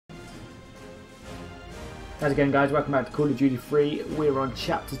How's it going, guys? Welcome back to Call of Duty 3. We're on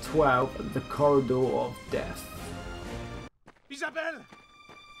Chapter 12, The Corridor of Death. Isabelle!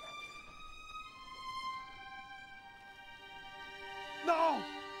 No!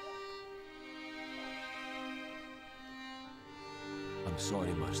 I'm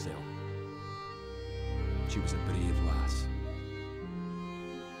sorry, Marcel. She was a brave lass.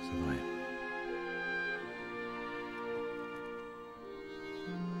 So am I.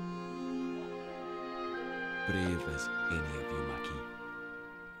 Brave as any of you, Mackie.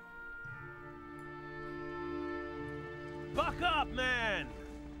 Buck up, man!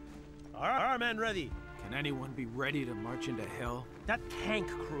 Our men ready. Can anyone be ready to march into hell? That tank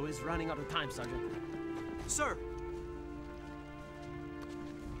crew is running out of time, Sergeant. Sir!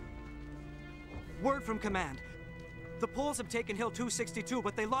 Word from command. The Poles have taken Hill 262,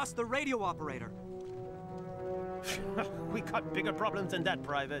 but they lost the radio operator. We got bigger problems than that,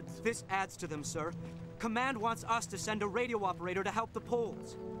 Private. This adds to them, sir. Command wants us to send a radio operator to help the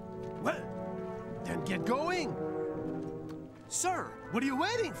Poles. Well, then get going. Sir! What are you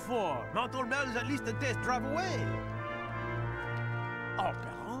waiting for? Mount Ormel is at least a day's drive away. Oh,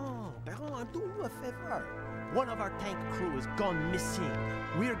 Baron, I'm doing you a favor. One of our tank crew has gone missing.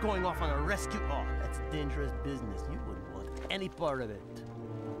 We're going off on a rescue. Oh, that's dangerous business. You wouldn't want any part of it.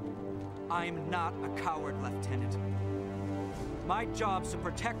 I'm not a coward, Lieutenant. My job's to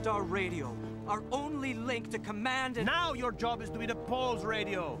protect our radio, our only link to command and— Now your job is to be the Poles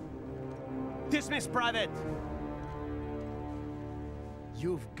radio. Dismiss, Private.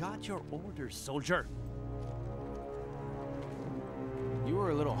 You've got your orders, soldier. You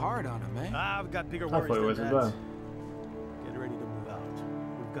were a little hard on him, eh? I've got bigger I thought it worries was than as that. well. Get ready to move out.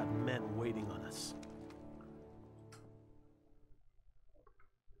 We've got men waiting on us.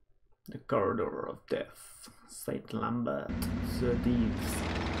 The Corridor of Death. St. Lambert. Sir Deeves.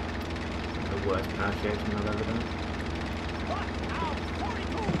 The worst pronunciation I've ever done.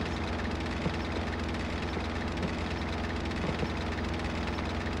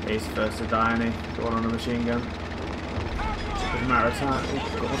 He's first to die, and he got on a machine gun. Doesn't matter a time. Oh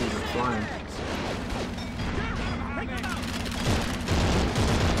god, he's flying.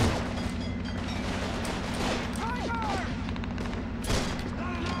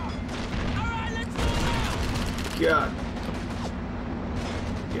 God.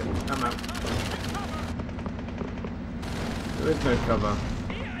 Yeah, come out. There is no cover.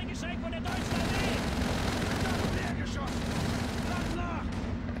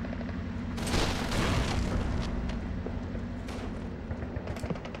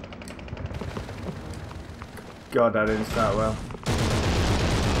 God, that didn't start well.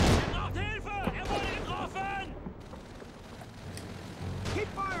 Keep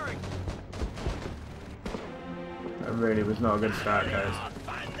firing! That really was not a good start, guys.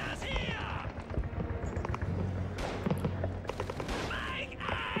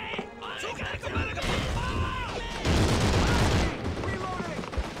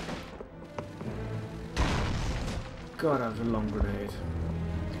 God, that was a long grenade.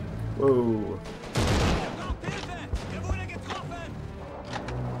 Whoa.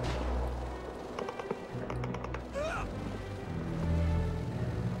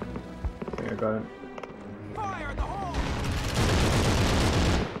 I think I got him. Fire in the hole!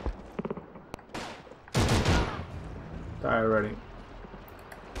 Die already.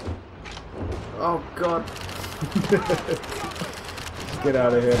 Oh god. Get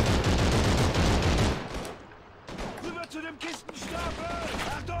out of here.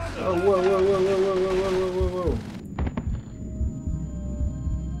 Oh, whoa, whoa, whoa, whoa, whoa, whoa, whoa, whoa, whoa.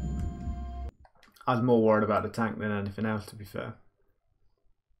 I was more worried about the tank than anything else, to be fair.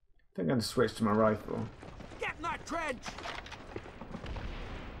 I think I'm going to switch to my rifle. Get in that trench!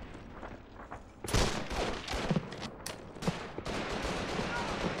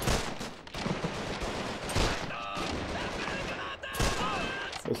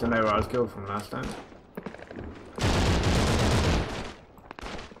 At least I know where I was killed from last time.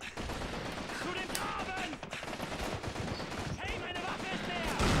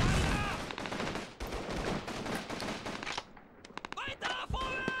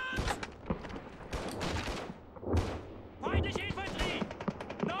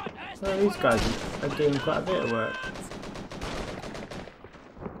 Oh, these guys are doing quite a bit of work.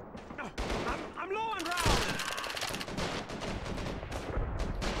 I'm low on rounds.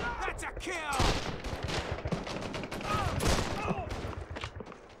 That's a kill!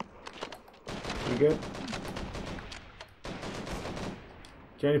 You good?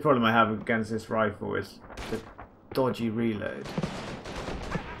 The only problem I have against this rifle is the dodgy reload.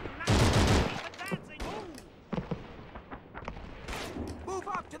 Move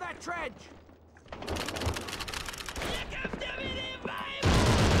up to that trench!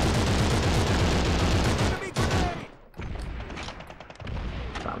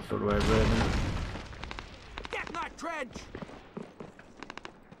 That's all the way over there, isn't it? Get in that trench!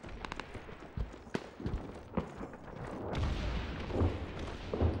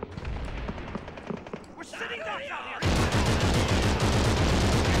 We're sitting ducks out here!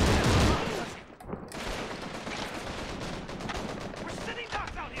 We're sitting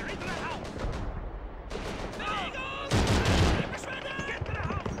ducks out here! Into the house! Get to the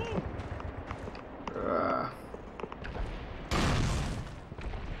house! Move!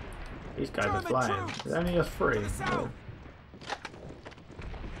 These guys are German flying. troops! There's only us three. To the south!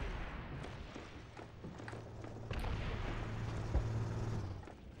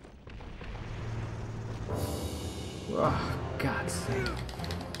 Oh, God's sake.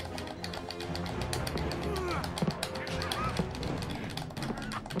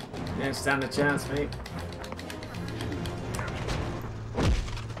 You don't stand a chance, mate.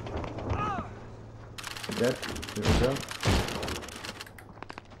 You dead? You can jump.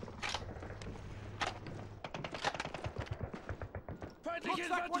 Looks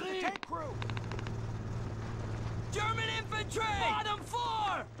like we're the tank crew! German infantry! Bottom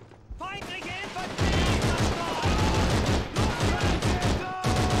floor! Feindliche Infanterie!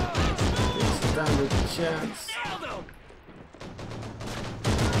 Didn't stand a chance. Nailed him!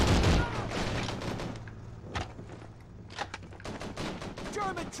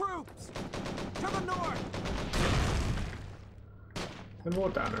 German troops! To the north! There's more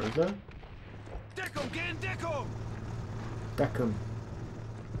down there, is there? Deckung, geh in Deckung! Deckham.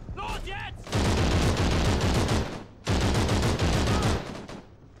 Los jetzt!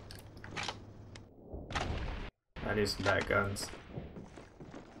 I need some better guns.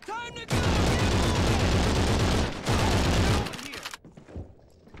 Time to go!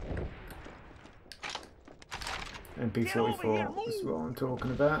 MP44 is what I'm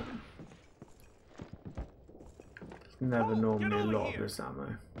talking about. There's never normally a lot of this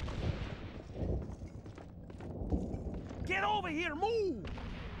ammo. Get over here! Move!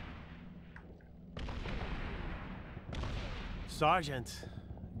 Sergeant,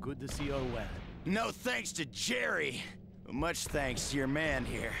 good to see you're well. No thanks to Jerry. Much thanks to your man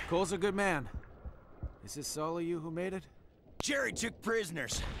here. Cole's a good man. Is this all of you who made it? Jerry took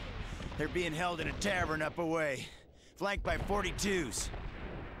prisoners. They're being held in a tavern up away, flanked by 42s.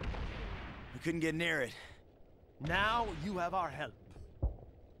 We couldn't get near it. Now you have our help.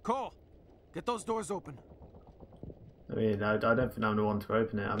 Cole, get those doors open. I mean, I don't think I'm the one to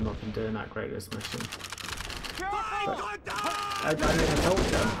open it. I've not been doing that great this mission. I mean, I told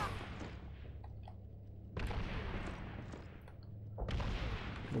you.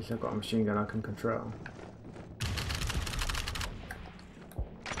 At least I've got a machine gun I can control.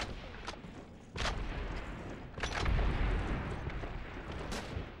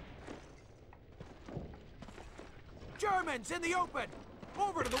 Germans in the open!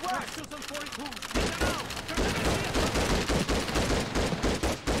 Over to the west! Still some 42s.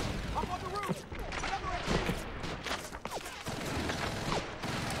 Up on the roof! Another enemy!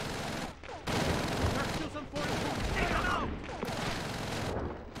 There's still some 42s. Take them out!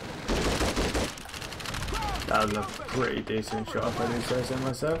 That was a pretty decent shot if I do say so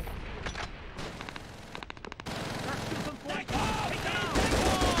myself. There's still some 42s. Take them out!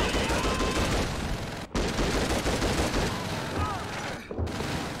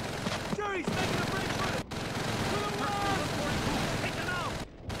 Jerry's making a break for it! To the west! Take them out!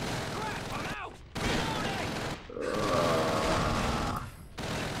 Crap, I'm out!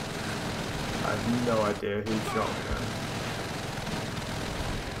 I have no idea who shot me.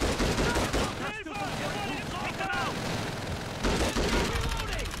 There's still some 42s. Take them out!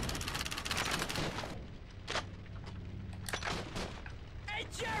 Hey,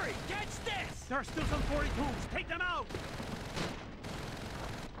 Jerry, catch this! There's still some 42s. Take them out!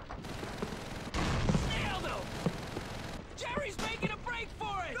 Nailed him! Jerry's making a break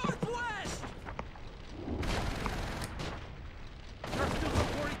for it! Northwest! There's still some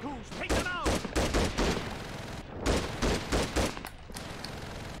 42s. Take them out!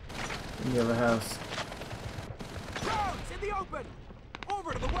 In the other house. Crowds in the open!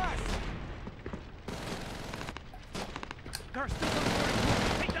 Over to the west! There's still some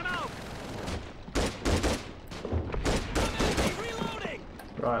 42s. Take them out! I'm empty, reloading!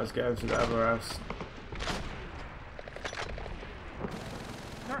 Right, let's get over to the other house.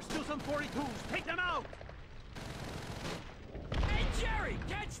 There's still some 42s. Take them out! Hey, Jerry,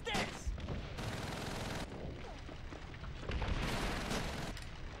 catch this!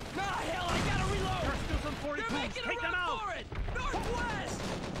 Ah, hell, I gotta reload! There's still some They're 42s. making a Take them run out! for it! Northwest!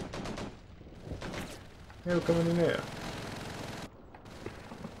 They were coming in here.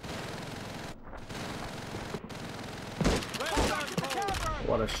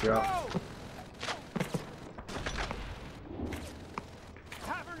 What a shot.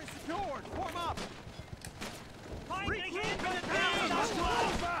 Tavern is secured. Form up.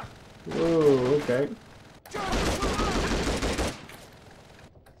 Whoa, okay.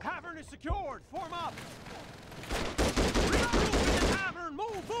 Tavern is secured. Form up. Regroup in the tavern.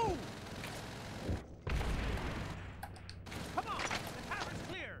 Move, move. Come on. The tavern's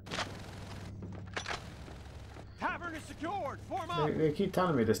clear. Tavern is secured. Form up. They keep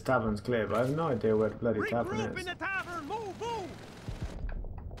telling me this tavern's clear, but I have no idea where the bloody tavern Regroup is. in the tavern. Move, move.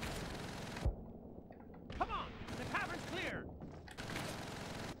 Come on. The tavern's clear.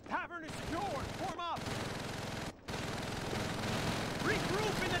 Tavern is secured. Form up.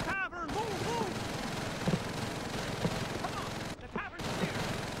 Regroup in the tavern. Move, move. Come on. The tavern's clear.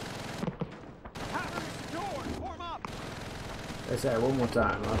 Tavern is secured. Form up. They say it one more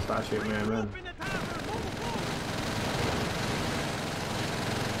time, I'll start shooting me and then. Regroup in the tavern. Move, move.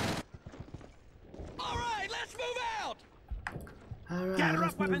 All right, let's move out! Alright, Gather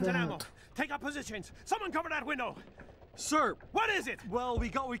let's up weapons move and ammo. out. Take up positions. Someone cover that window. Sir, What is it? well, we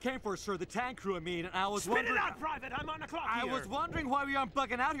got what we came for, sir. The tank crew, I mean, and I was Spit wondering... it out, Private. I'm on the clock I here. was wondering why we aren't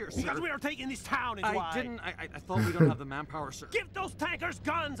bugging out here, sir. Because we are taking this town is why. I thought we don't have the manpower, sir. Give those tankers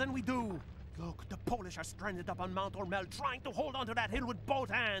guns, and we do. Look, the Polish are stranded up on Mount Ormel, trying to hold onto that hill with both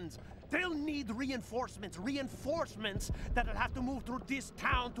hands. They'll need reinforcements that'll have to move through this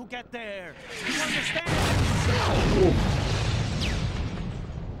town to get there. You understand?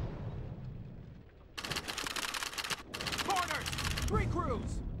 Corners! 3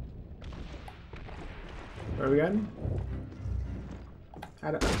 crews! Where are we going?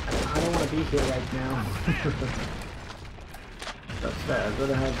 I don't want to be here right now. That's fair, I'd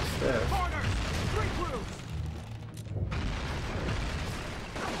rather have the stairs. Corners! 3 crews!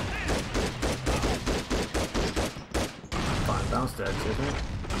 Fine, downstairs, isn't it?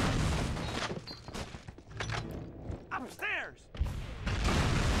 Upstairs!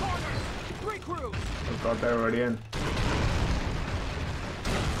 Corners! 3 crews! Oh god, they're already in.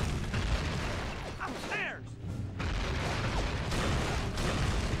 Upstairs!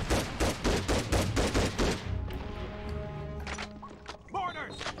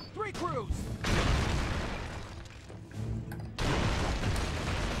 Corners! 3 crews!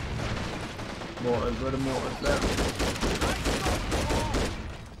 Mortars, where the mortars there?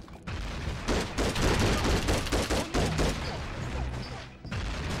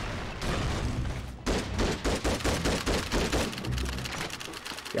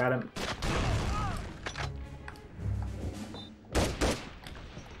 Got him.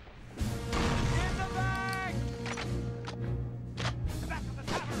 In the bag! Back of the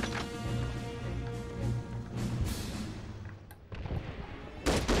tavern!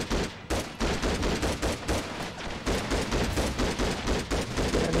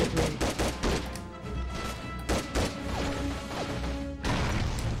 Get it, me.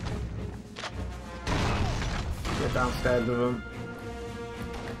 Get downstairs with him.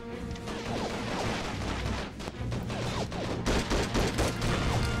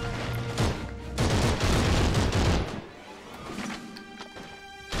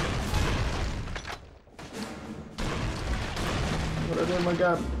 What are I doing, my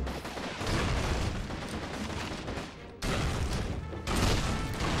god?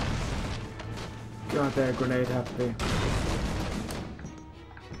 Go out there, grenade happy.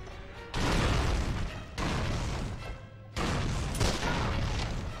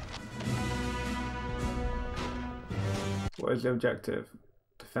 What is the objective?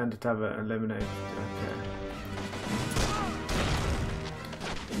 Defend the tavern, eliminate. Okay.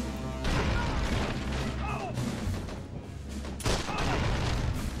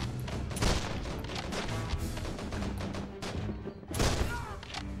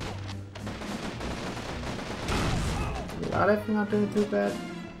 I don't think I'm doing too bad.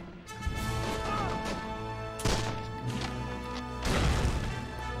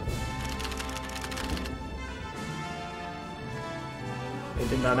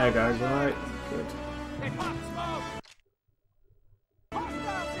 Hitting down there, guys, alright? Good. They pop smoke!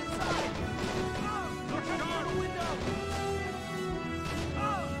 Hostiles inside! Look out the window!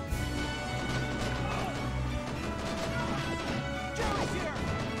 Jerry's here!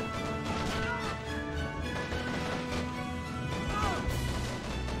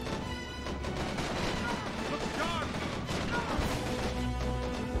 Look sharp!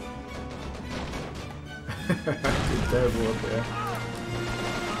 It's terrible up there.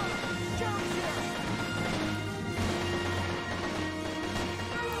 Jerry's here!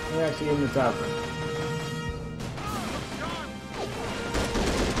 We're actually in the tavern.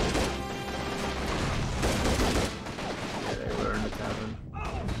 Yeah, they were in the tavern.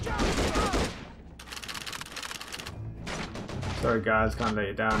 Sorry guys, can't let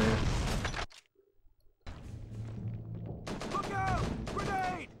you down here. Look out!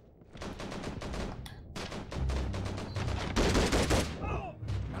 Grenade!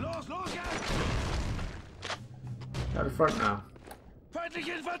 Los, los, Out the front now.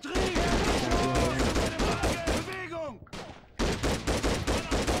 feindliche Infanterie! Bewegung!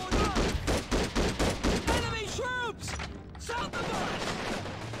 Enemy troops! South of us!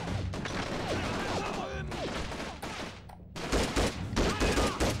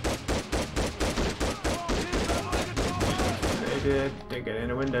 They get in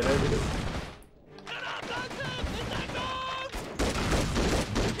the window, don't they?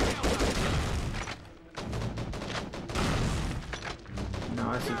 No,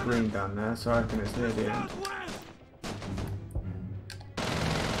 I see green down there, so I reckon it's near the end.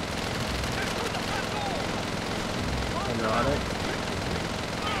 Hello, Alex.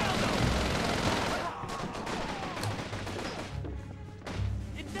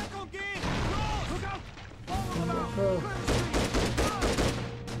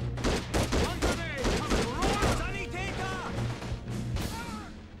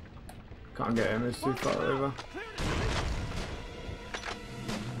 Can't get him, it's too far over.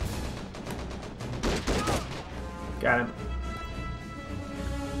 Got him.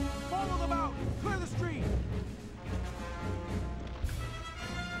 Follow them out! Clear the street!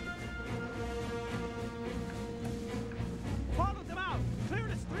 Follow them out! Clear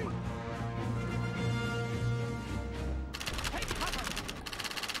the street! Take cover!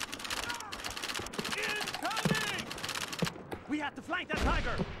 Incoming! We have to flank that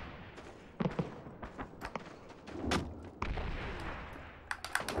tiger!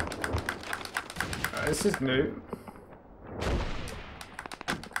 This is new.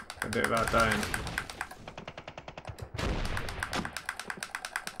 A bit about dying.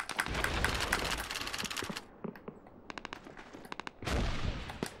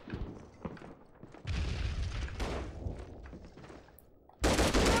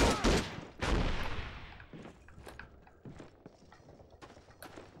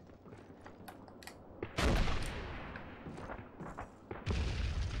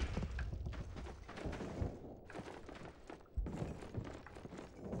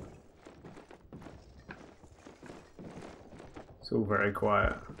 It's all very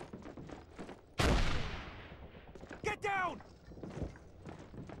quiet. Get down!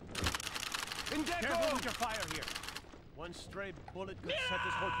 Careful with your fire here. One stray bullet could set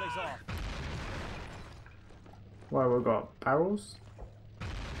this whole place off. Why, we've got barrels?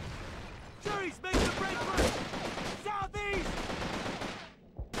 Jerry's making a break first! Southeast!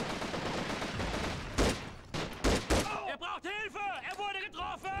 Braucht Hilfe! Wurde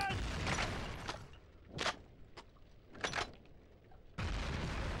getroffen!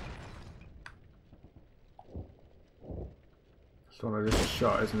 It's one I just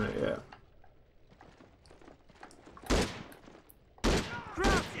shot, isn't it? Yeah.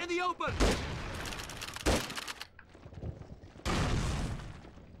 Traps in the open!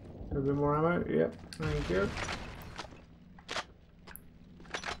 A bit more ammo? Yep. Thank you.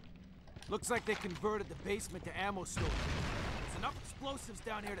 Looks like they converted the basement to ammo storage. There's enough explosives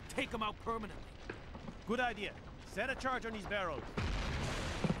down here to take them out permanently. Good idea. Set a charge on these barrels.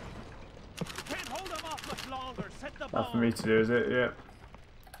 You can't hold them off much longer. Set the bomb. That's for me to do, is it? Yeah.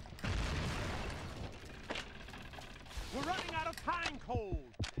 We're running out of time, Cole.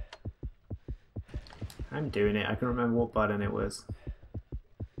 I'm doing it. I can remember what button it was.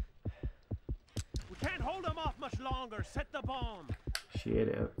 We can't hold them off much longer. Set the bomb. Shit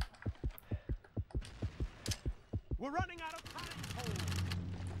it. We're running out of time, Cole.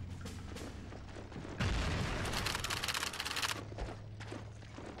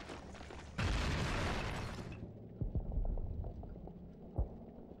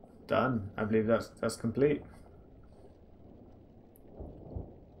 Done. I believe that's complete.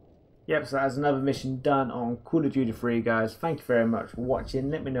 Yep, so that's another mission done on Call of Duty 3, guys. Thank you very much for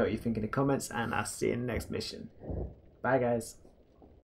watching. Let me know what you think in the comments, and I'll see you in the next mission. Bye, guys.